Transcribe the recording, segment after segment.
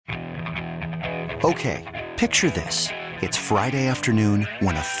Okay, picture this. It's Friday afternoon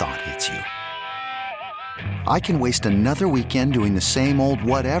when a thought hits you. I can waste another weekend doing the same old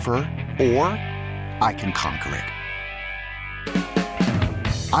whatever, or I can conquer it.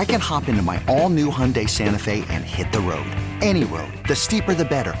 I can hop into my all-new Hyundai Santa Fe and hit the road. Any road. The steeper, the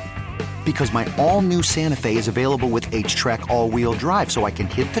better. Because my all-new Santa Fe is available with H-Track all-wheel drive, so I can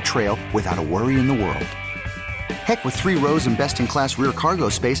hit the trail without a worry in the world. Heck, with 3 rows and best-in-class rear cargo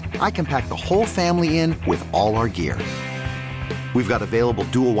space, I can pack the whole family in with all our gear. We've got available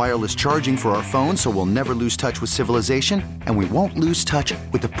dual wireless charging for our phones, so we'll never lose touch with civilization, and we won't lose touch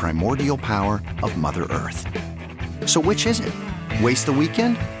with the primordial power of Mother Earth. So which is it? Waste the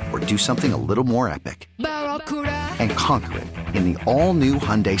weekend or do something a little more epic? And conquer it in the all-new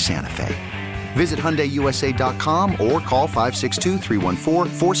Hyundai Santa Fe. Visit HyundaiUSA.com or call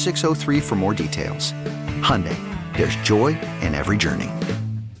 562-314-4603 for more details. Hyundai, there's joy in every journey.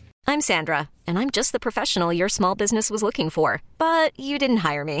 I'm Sandra, and I'm just the professional your small business was looking for. But you didn't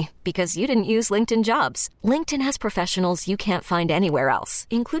hire me because you didn't use LinkedIn Jobs. LinkedIn has professionals you can't find anywhere else,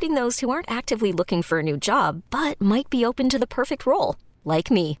 including those who aren't actively looking for a new job, but might be open to the perfect role, like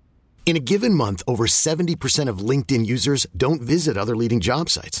me. In a given month, over 70% of LinkedIn users don't visit other leading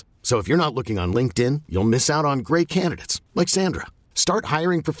job sites. So if you're not looking on LinkedIn, you'll miss out on great candidates like Sandra. Start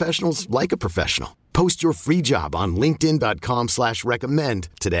hiring professionals like a professional. Post your free job on linkedin.com/recommend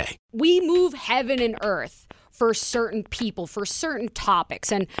today. We move heaven and earth for certain people, for certain topics.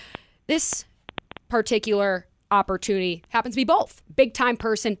 And this particular opportunity happens to be both. Big time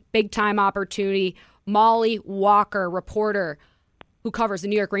person, big time opportunity. Mollie Walker, reporter who covers the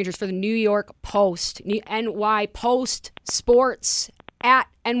New York Rangers for the New York Post, NY Post Sports, at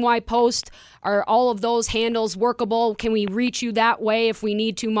NY Post. Are all of those handles workable? Can we reach you that way if we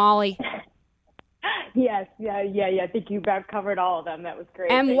need to, Mollie? Yes, yeah. I think you about covered all of them. That was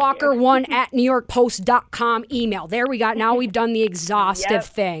great. mwalker1 at newyorkpost.com email. There we got. Now we've done the exhaustive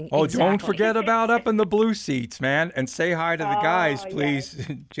thing. Oh, exactly. Don't forget about up in the blue seats, man. And say hi to the guys, please.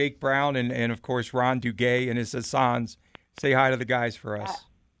 Yes. Jake Brown and, of course, Ron Duguay and his Hassans. Say hi to the guys for us.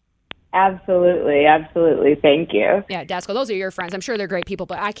 Absolutely. Thank you. Yeah, Dasco, those are your friends. I'm sure they're great people,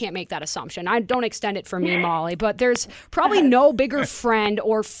 but I can't make that assumption. I don't extend it for me, Mollie. But there's probably no bigger friend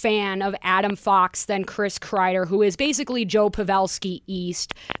or fan of Adam Fox than Chris Kreider, who is basically Joe Pavelski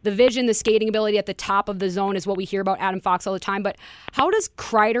East. The vision, the skating ability at the top of the zone is what we hear about Adam Fox all the time. But how does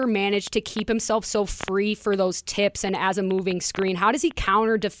Kreider manage to keep himself so free for those tips and as a moving screen? How does he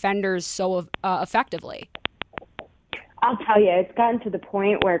counter defenders so effectively? I'll tell you, it's gotten to the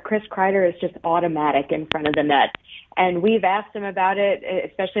point where Chris Kreider is just automatic in front of the net. And we've asked him about it,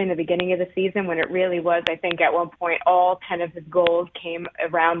 especially in the beginning of the season when it really was, I think at one point, all 10 of his goals came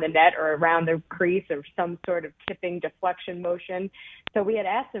around the net or around the crease or some sort of tipping deflection motion. So we had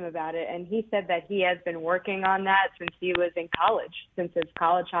asked him about it, and he said that he has been working on that since he was in college, since his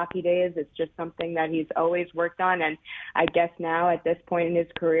college hockey days. It's just something that he's always worked on, and I guess now at this point in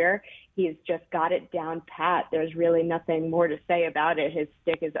his career, he's just got it down pat. There's really nothing more to say about it. His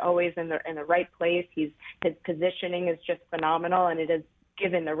stick is always in the right place. His positioning is just phenomenal, and it has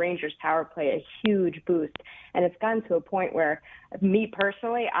given the Rangers power play a huge boost. And it's gotten to a point where, me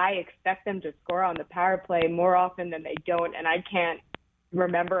personally, I expect them to score on the power play more often than they don't, and I can't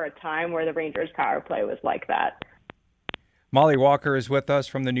remember a time where the Rangers power play was like that. Mollie Walker is with us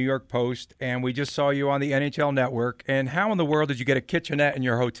from the New York Post, and we just saw you on the NHL Network. And how in the world did you get a kitchenette in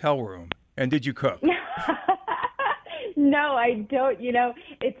your hotel room? And did you cook? No, I don't.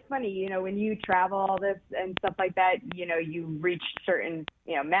 It's funny, when you travel all this and stuff like that, you reach certain,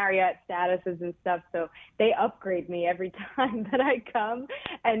 Marriott statuses and stuff. So they upgrade me every time that I come.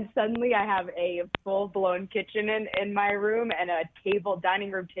 And suddenly I have a full-blown kitchen in my room and a dining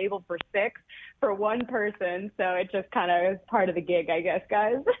room table for 6 for one person. So it just kind of is part of the gig, I guess,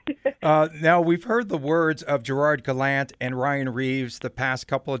 guys. Now, we've heard the words of Gerard Gallant and Ryan Reeves the past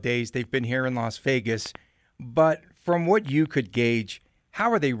couple of days. They've been here in Las Vegas. But from what you could gauge,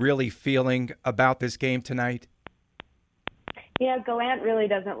 how are they really feeling about this game tonight? Yeah, Gallant really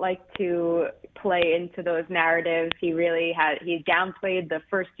doesn't like to play into those narratives. He downplayed the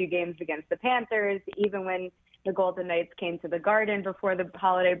first 2 games against the Panthers. Even when the Golden Knights came to the Garden before the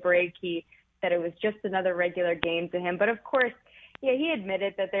holiday break, he said it was just another regular game to him. But of course, yeah, he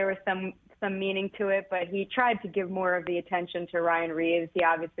admitted that there was some meaning to it, but he tried to give more of the attention to Ryan Reeves. He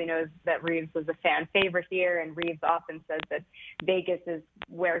obviously knows that Reeves was a fan favorite here, and Reeves often says that Vegas is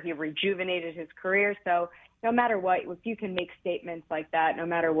where he rejuvenated his career. So no matter what, if you can make statements like that, no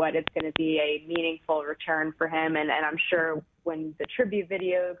matter what, it's going to be a meaningful return for him. And I'm sure when the tribute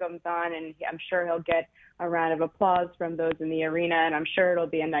video comes on, and I'm sure he'll get a round of applause from those in the arena, and I'm sure it'll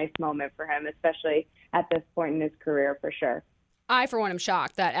be a nice moment for him, especially at this point in his career, for sure. I, for one, am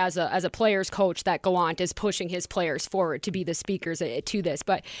shocked that as a player's coach that Gallant is pushing his players forward to be the speakers to this.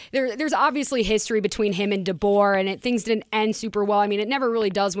 But there's obviously history between him and DeBoer, and things didn't end super well. I mean, it never really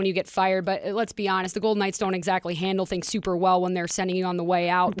does when you get fired, but let's be honest, the Golden Knights don't exactly handle things super well when they're sending you on the way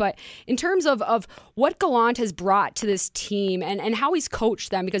out. But in terms of what Gallant has brought to this team and how he's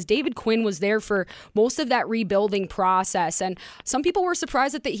coached them, because David Quinn was there for most of that rebuilding process, and some people were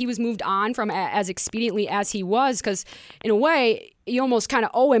surprised that he was moved on from as expediently as he was, because in a way, you almost kind of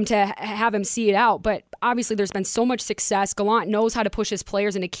owe him to have him see it out. But obviously there's been so much success. Gallant knows how to push his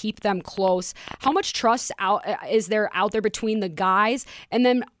players and to keep them close. How much trust is there out there between the guys and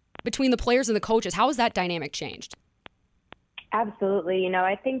then between the players and the coaches? How has that dynamic changed? Absolutely.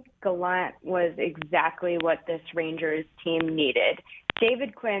 I think Gallant was exactly what this Rangers team needed.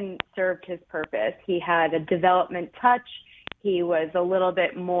 David Quinn served his purpose. He had a development touch. He was a little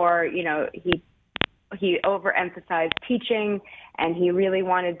bit more, he overemphasized teaching, and he really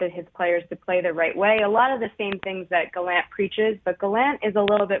wanted his players to play the right way. A lot of the same things that Gallant preaches, but Gallant is a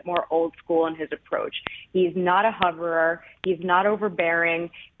little bit more old school in his approach. He's not a hoverer. He's not overbearing.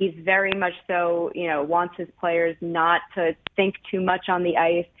 He's very much so, wants his players not to think too much on the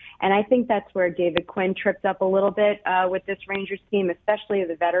ice. And I think that's where David Quinn tripped up a little bit with this Rangers team, especially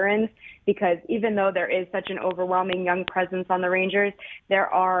the veterans, because even though there is such an overwhelming young presence on the Rangers, there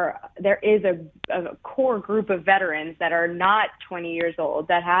is a core group of veterans that are not 20 years old,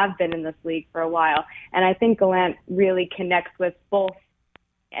 that have been in this league for a while. And I think Gallant really connects with both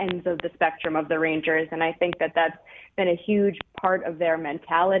ends of the spectrum of the Rangers, and I think that that's been a huge part of their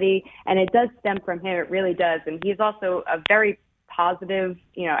mentality, and it does stem from him. It really does. And he's also a very positive,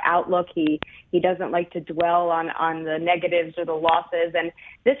 outlook. He doesn't like to dwell on the negatives or the losses. And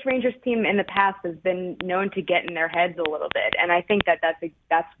this Rangers team in the past has been known to get in their heads a little bit. And I think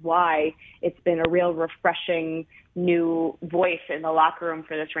that's why it's been a real refreshing new voice in the locker room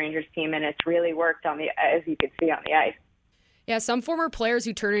for this Rangers team. And it's really worked as you can see on the ice. Yeah, some former players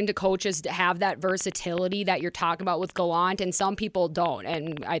who turn into coaches have that versatility that you're talking about with Gallant, and some people don't.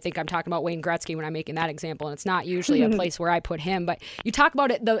 And I think I'm talking about Wayne Gretzky when I'm making that example, and it's not usually a place where I put him. But you talk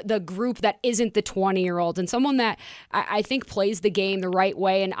about it, the group that isn't the 20-year-olds, and someone that I think plays the game the right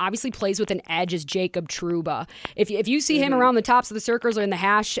way and obviously plays with an edge is Jacob Trouba. If you see him around the tops of the circles or in the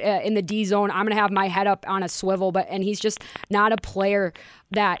hash in the D zone, I'm going to have my head up on a swivel. And he's just not a player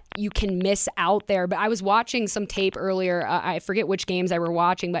that you can miss out there. But I was watching some tape earlier. I forget which games I were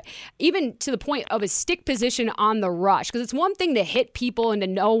watching, but even to the point of his stick position on the rush, because it's one thing to hit people and to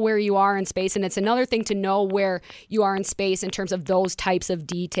know where you are in space, and it's another thing to know where you are in space in terms of those types of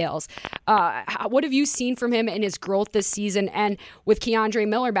details. What have you seen from him in his growth this season, and with Keandre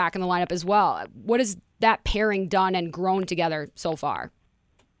Miller back in the lineup as well? What has that pairing done and grown together so far?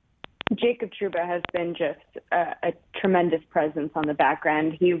 Jacob Trouba has been just a tremendous presence on the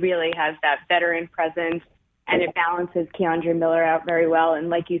background. He really has that veteran presence, and it balances Keandre Miller out very well. And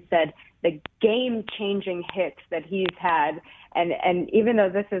like you said, the game-changing hits that he's had, and even though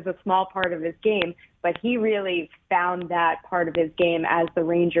this is a small part of his game, but he really found that part of his game as the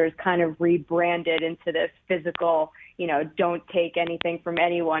Rangers kind of rebranded into this physical, don't take anything from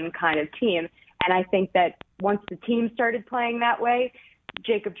anyone kind of team. And I think that once the team started playing that way,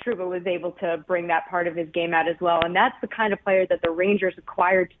 Jacob Trouba was able to bring that part of his game out as well. And that's the kind of player that the Rangers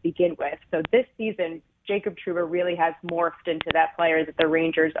acquired to begin with. So this season, Jacob Trouba really has morphed into that player that the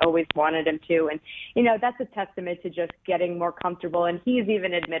Rangers always wanted him to. And, that's a testament to just getting more comfortable. And he's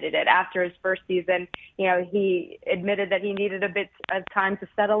even admitted it. After his first season, he admitted that he needed a bit of time to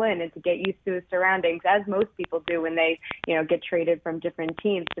settle in and to get used to his surroundings, as most people do when they, get traded from different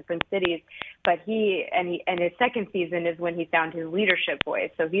teams, different cities. But and his second season is when he found his leadership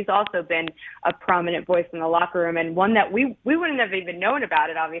voice. So he's also been a prominent voice in the locker room, and one that we wouldn't have even known about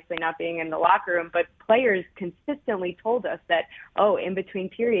it, obviously not being in the locker room, but players consistently told us that, in between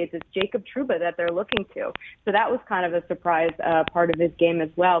periods, it's Jacob Trouba that they're looking to. So that was kind of a surprise part of his game as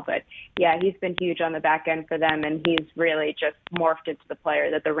well. But yeah, he's been huge on the back end for them, and he's really just morphed into the player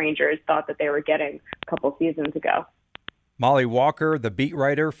that the Rangers thought that they were getting a couple seasons ago. Mollie Walker, the beat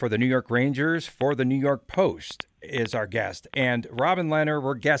writer for the New York Rangers for the New York Post, is our guest. And Robin Lehner,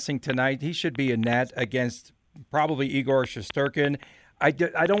 we're guessing tonight, he should be in net against probably Igor Shesterkin. I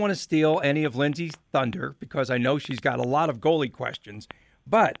don't want to steal any of Lindsay's thunder because I know she's got a lot of goalie questions.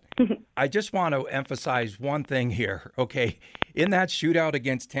 But I just want to emphasize one thing here, okay? In that shootout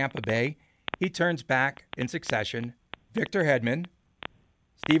against Tampa Bay, he turns back in succession Victor Hedman,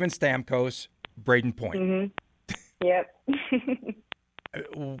 Steven Stamkos, Braden Point. Yep.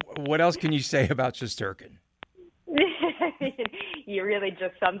 What else can you say about Shesterkin? You really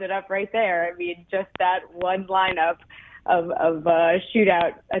just summed it up right there. I mean, just that one lineup of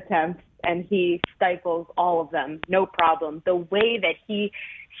shootout attempts, and he stifles all of them, no problem. The way that he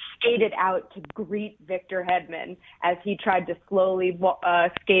skated out to greet Victor Hedman as he tried to slowly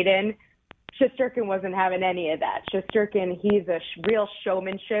skate in, Shesterkin wasn't having any of that. Shesterkin, he's a real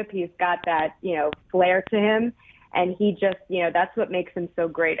showmanship. He's got that, flair to him, and he just, that's what makes him so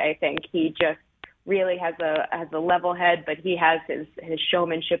great, I think. He just really has a level head, but he has his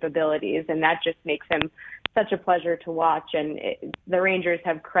showmanship abilities, and that just makes him such a pleasure to watch. And the Rangers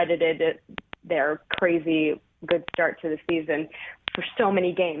have credited their crazy good start to the season for so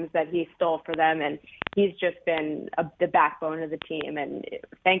many games that he stole for them, and he's just been the backbone of the team. And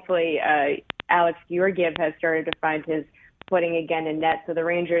thankfully, Alex Georgiev has started to find his footing again in net, so the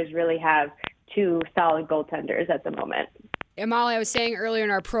Rangers really have two solid goaltenders at the moment. And Molly, I was saying earlier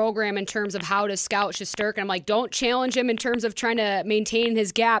in our program in terms of how to scout Shesterkin, I'm like, don't challenge him in terms of trying to maintain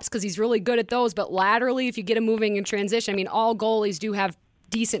his gaps because he's really good at those. But laterally, if you get him moving in transition, I mean, all goalies do have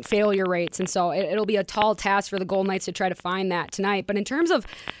decent failure rates, and so it'll be a tall task for the Golden Knights to try to find that tonight. But in terms of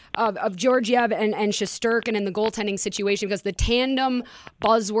Georgiev and Shesterkin and the goaltending situation, because the tandem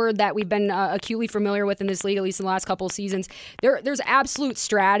buzzword that we've been acutely familiar with in this league, at least in the last couple of seasons, there's absolute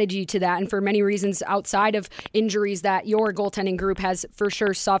strategy to that, and for many reasons outside of injuries that your goaltending group has for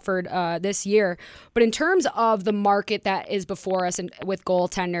sure suffered this year. But in terms of the market that is before us and with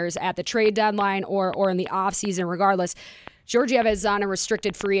goaltenders at the trade deadline or in the offseason, regardless, Georgiev is on a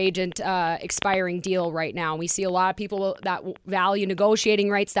restricted free agent expiring deal right now. We see a lot of people that value negotiating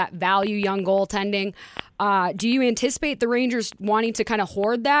rights, that value young goaltending. Do you anticipate the Rangers wanting to kind of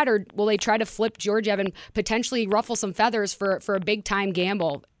hoard that, or will they try to flip Georgiev and potentially ruffle some feathers for a big-time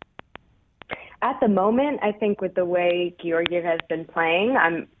gamble? At the moment, I think with the way Georgiev has been playing,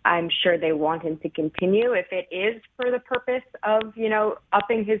 I'm sure they want him to continue. If it is for the purpose of,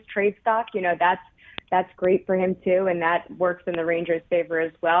 upping his trade stock, that's great for him too, and that works in the Rangers' favor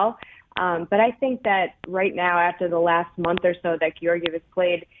as well. But I think that right now, after the last month or so that Georgiev has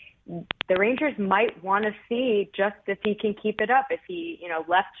played, the Rangers might want to see just if he can keep it up, if he,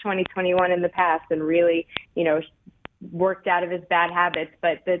 left 2021 in the past and really, worked out of his bad habits.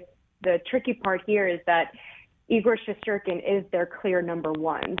 But the tricky part here is that Igor Shesterkin is their clear number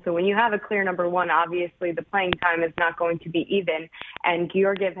one. So when you have a clear number one, obviously the playing time is not going to be even. And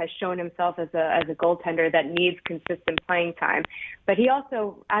Georgiev has shown himself as a goaltender that needs consistent playing time. But he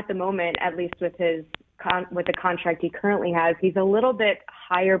also, at the moment, at least with the contract he currently has, he's a little bit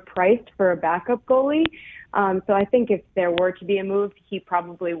higher priced for a backup goalie. So I think if there were to be a move, he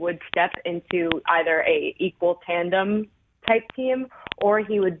probably would step into either a equal tandem type team, or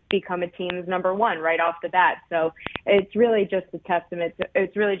he would become a team's number one right off the bat. So it's really just a testament.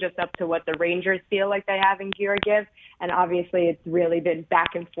 It's really just up to what the Rangers feel like they have in Georgiev. And obviously it's really been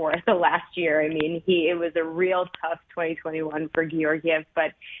back and forth the last year. I mean, it was a real tough 2021 for Georgiev,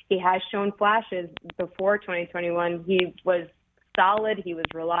 but he has shown flashes before 2021. He was solid, he was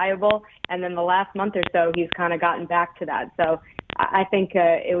reliable, and then the last month or so he's kind of gotten back to that. So I think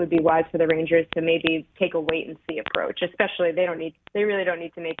it would be wise for the Rangers to maybe take a wait and see approach. Especially they really don't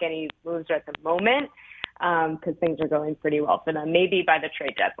need to make any moves at the moment because things are going pretty well for them. Maybe by the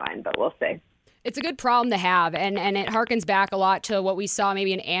trade deadline, but we'll see. It's a good problem to have, and it harkens back a lot to what we saw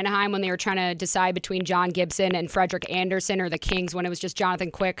maybe in Anaheim when they were trying to decide between John Gibson and Frederik Andersen, or the Kings when it was just Jonathan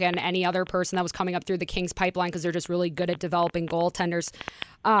Quick and any other person that was coming up through the Kings pipeline because they're just really good at developing goaltenders.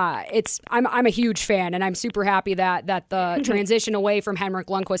 I'm a huge fan, and I'm super happy that the transition away from Henrik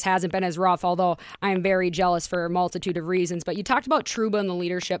Lundqvist hasn't been as rough, although I am very jealous for a multitude of reasons. But you talked about Trouba and the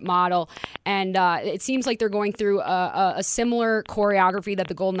leadership model, and it seems like they're going through a similar choreography that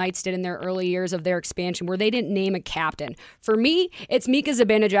the Golden Knights did in their early years of their expansion, where they didn't name a captain. For me, it's Mika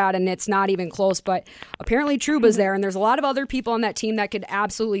Zibanejad, and it's not even close, but apparently Trouba's there, and there's a lot of other people on that team that could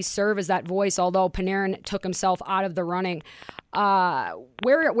absolutely serve as that voice, although Panarin took himself out of the running.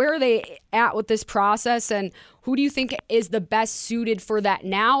 Where are they at with this process, and who do you think is the best suited for that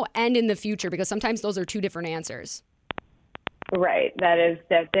now and in the future? Because sometimes those are two different answers. Right.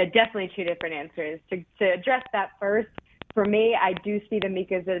 They're definitely two different answers. To address that first, for me, I do see the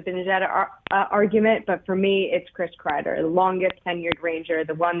Mika Zibanejad argument, but for me, it's Chris Kreider, the longest tenured Ranger,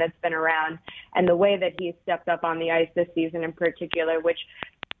 the one that's been around, and the way that he stepped up on the ice this season in particular, which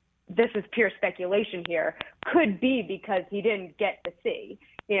this is pure speculation here, could be because he didn't get to see.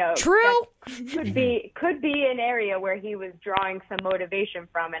 True. Could be an area where he was drawing some motivation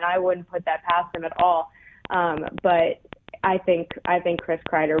from, and I wouldn't put that past him at all. But I think Chris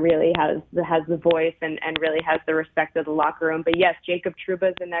Kreider really has the voice and really has the respect of the locker room. But yes, Jacob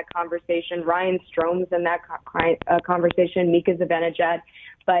Trouba's in that conversation. Ryan Strome's in that conversation. Mika Zibanejad.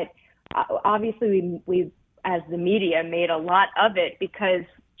 But obviously, we as the media made a lot of it because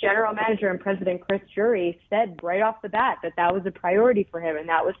General Manager and President Chris Drury said right off the bat that was a priority for him and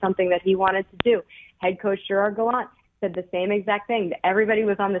that was something that he wanted to do. Head coach Gerard Gallant said the same exact thing. Everybody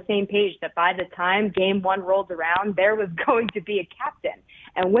was on the same page that by the time game one rolled around, there was going to be a captain.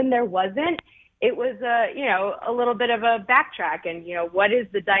 And when there wasn't, it was a little bit of a backtrack and, what is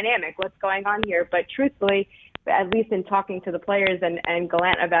the dynamic? What's going on here? But truthfully, at least in talking to the players and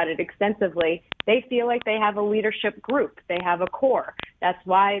Gallant about it extensively, they feel like they have a leadership group. They have a core. That's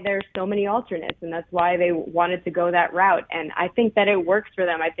why there's so many alternates, and that's why they wanted to go that route. And I think that it works for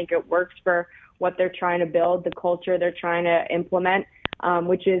them. I think it works for what they're trying to build, the culture they're trying to implement,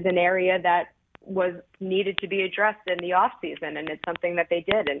 which is an area that was needed to be addressed in the off season. And it's something that they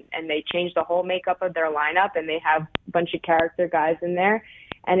did. And they changed the whole makeup of their lineup, and they have a bunch of character guys in there.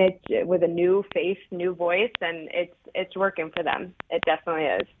 And it's with a new face, new voice, and it's working for them. It definitely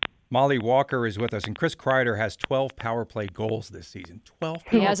is. Mollie Walker is with us, and Chris Kreider has 12 power play goals this season. 12 power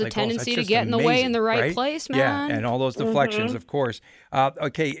play goals. He has a tendency to get in the way in the right place, man. Yeah, and all those deflections, of course.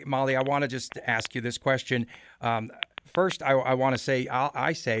 Okay, Mollie, I want to just ask you this question. First, I want to say,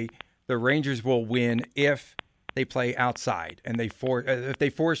 I say the Rangers will win if they play outside, and if they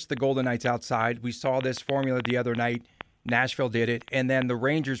force the Golden Knights outside. We saw this formula the other night. Nashville did it. And then the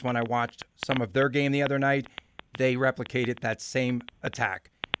Rangers, when I watched some of their game the other night, they replicated that same attack,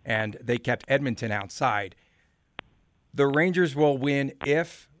 and they kept Edmonton outside. The Rangers will win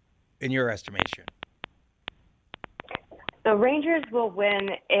if, in your estimation? The Rangers will win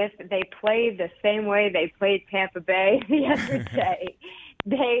if they play the same way they played Tampa Bay the other day.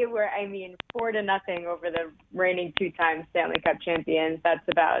 They were, 4-0 over the reigning two-time Stanley Cup champions. That's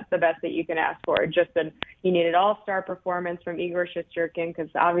about the best that you can ask for. You need an all-star performance from Igor Shesterkin because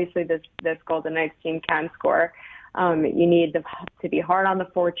obviously this Golden Knights team can score. You need to be hard on the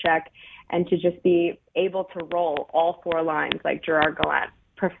forecheck and to just be able to roll all four lines like Gerard Gallant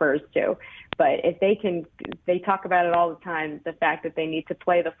prefers to. But if they talk about it all the time, the fact that they need to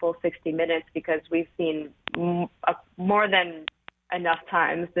play the full 60 minutes because we've seen more than enough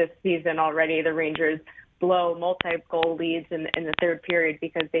times this season already the Rangers blow multi-goal leads in the third period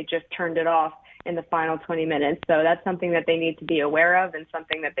because they just turned it off in the final 20 minutes. So that's something that they need to be aware of and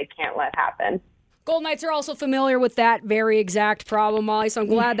something that they can't let happen. Golden Knights are also familiar with that very exact problem, Mollie, so I'm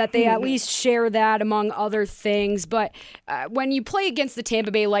glad that they at least share that among other things. But when you play against the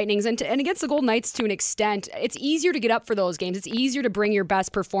Tampa Bay Lightnings and against the Golden Knights to an extent, it's easier to get up for those games. It's easier to bring your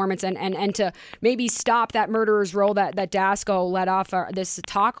best performance and to maybe stop that murderer's row that Dasko led off this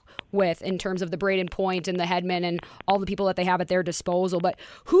talk with in terms of the Braden Point and the Hedman and all the people that they have at their disposal. But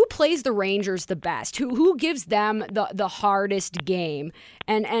who plays the Rangers the best? Who gives them the hardest game?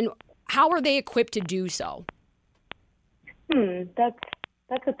 And how are they equipped to do so? That's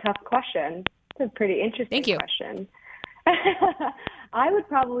a tough question. It's a pretty interesting question. I would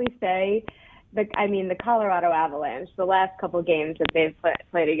probably say the Colorado Avalanche, the last couple of games that they've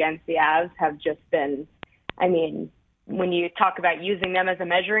played against the Avs have just been, when you talk about using them as a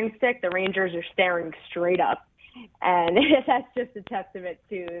measuring stick, the Rangers are staring straight up. And that's just a testament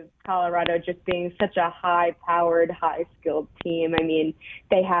to Colorado just being such a high-powered, high-skilled team.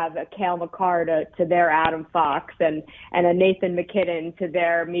 They have a Cale Makar to their Adam Fox and a Nathan McKinnon to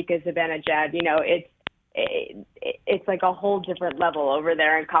their Mika Zibanejad. It's like a whole different level over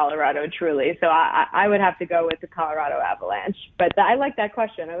there in Colorado, truly. So I would have to go with the Colorado Avalanche. But I like that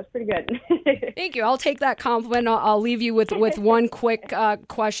question. It was pretty good. Thank you. I'll take that compliment. I'll leave you with one quick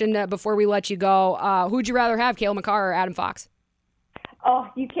question before we let you go. Who'd you rather have, Cale Makar or Adam Fox? Oh,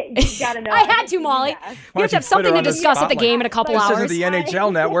 you got to know. I had to, Mollie. We have to have something to discuss at the game in a couple hours. This isn't the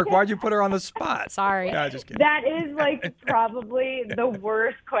NHL Network. Why'd you put her on the spot? Sorry. No, just kidding. That is probably the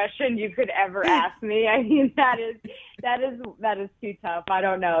worst question you could ever ask me. That is too tough. I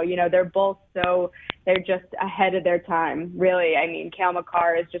don't know. They're both they're just ahead of their time, really. Cale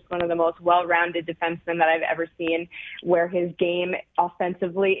Makar is just one of the most well-rounded defensemen that I've ever seen, where his game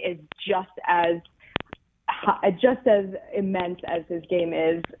offensively is just as immense as his game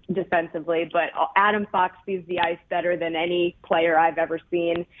is defensively. But Adam Fox sees the ice better than any player I've ever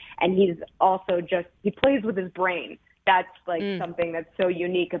seen. And he's also he plays with his brain. That's something that's so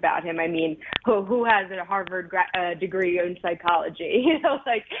unique about him. Who has a Harvard degree in psychology?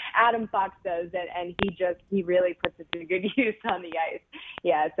 Adam Fox does, and he really puts it to good use on the ice.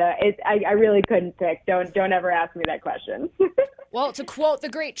 Yeah, so I really couldn't pick. Don't ever ask me that question. Well, to quote the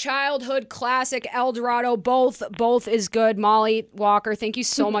great childhood classic El Dorado, both is good. Mollie Walker, thank you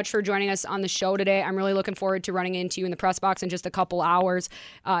so much for joining us on the show today. I'm really looking forward to running into you in the press box in just a couple hours.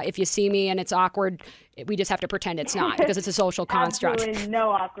 If you see me and it's awkward, we just have to pretend it's not because it's a social construct. Absolutely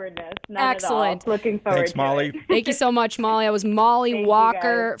no awkwardness. None Excellent. At all. Looking forward Thanks, to Mollie. it. Thank you so much, Mollie. I was Mollie Thank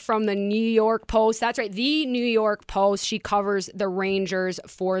Walker from the New York Post. That's right, the New York Post. She covers the Rangers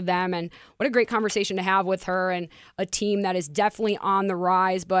for them, and what a great conversation to have with her and a team that is definitely on the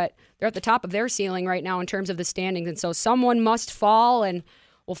rise, but they're at the top of their ceiling right now in terms of the standings, and so someone must fall, and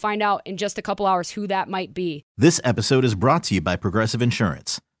we'll find out in just a couple hours who that might be. This episode is brought to you by Progressive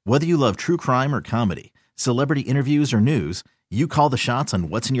Insurance. Whether you love true crime or comedy, celebrity interviews or news, you call the shots on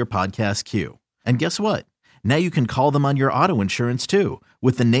what's in your podcast queue. And guess what? Now you can call them on your auto insurance too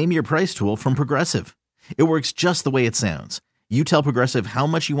with the Name Your Price tool from Progressive. It works just the way it sounds. You tell Progressive how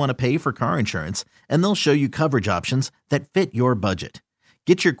much you want to pay for car insurance, and they'll show you coverage options that fit your budget.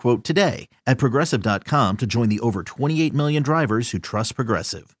 Get your quote today at Progressive.com to join the over 28 million drivers who trust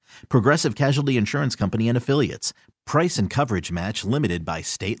Progressive. Progressive Casualty Insurance Company and Affiliates. Price and coverage match limited by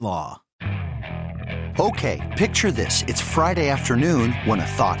state law. Okay, picture this. It's Friday afternoon when a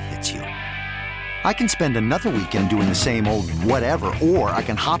thought hits you. I can spend another weekend doing the same old whatever, or I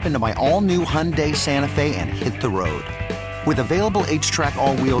can hop into my all-new Hyundai Santa Fe and hit the road. With available H-Track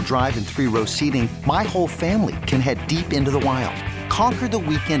all-wheel drive and 3-row seating, my whole family can head deep into the wild. Conquer the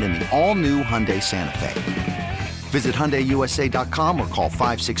weekend in the all-new Hyundai Santa Fe. Visit HyundaiUSA.com or call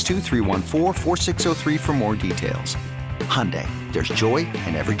 562-314-4603 for more details. Hyundai, there's joy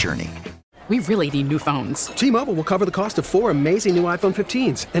in every journey. We really need new phones. T-Mobile will cover the cost of 4 amazing new iPhone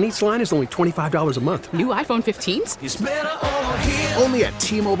 15s, and each line is only $25 a month. New iPhone 15s? It's better over here. Only at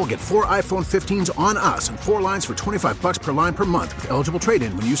T-Mobile, get 4 iPhone 15s on us and 4 lines for $25 per line per month with eligible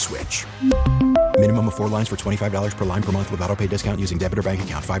trade-in when you switch. Minimum of 4 lines for $25 per line per month with auto-pay discount using debit or bank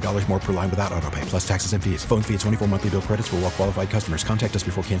account. $5 more per line without auto-pay, plus taxes and fees. Phone fee at 24 monthly bill credits for well-qualified customers. Contact us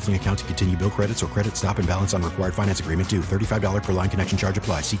before canceling account to continue bill credits or credit stop and balance on required finance agreement due. $35 per line connection charge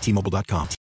applies. See T-Mobile.com.